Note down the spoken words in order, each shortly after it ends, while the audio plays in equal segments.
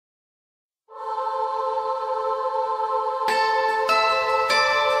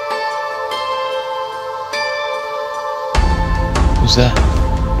Who's that?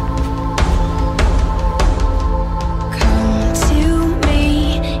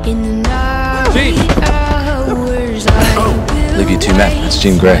 Olivia 2 Meth, that's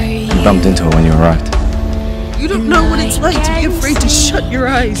Jean Grey. You bumped into her when you arrived. You don't know what it's like to be afraid to shut your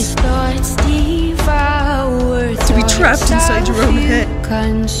eyes. To be trapped inside your own head.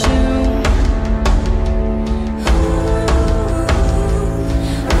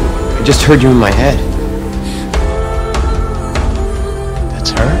 I just heard you in my head.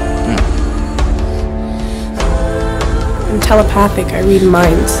 That's her? I'm telepathic, I read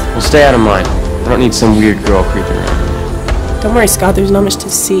minds. Well, stay out of mine. I don't need some weird girl creeping around. Don't worry, Scott, there's not much to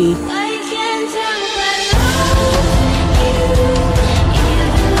see.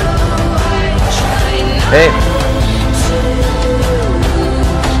 Hey.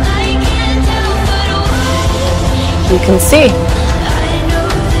 You can see.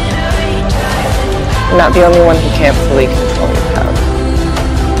 You're not the only one who can't fully control your power.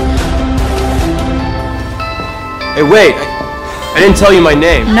 Hey, wait! I didn't tell you my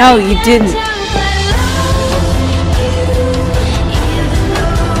name. No, you didn't.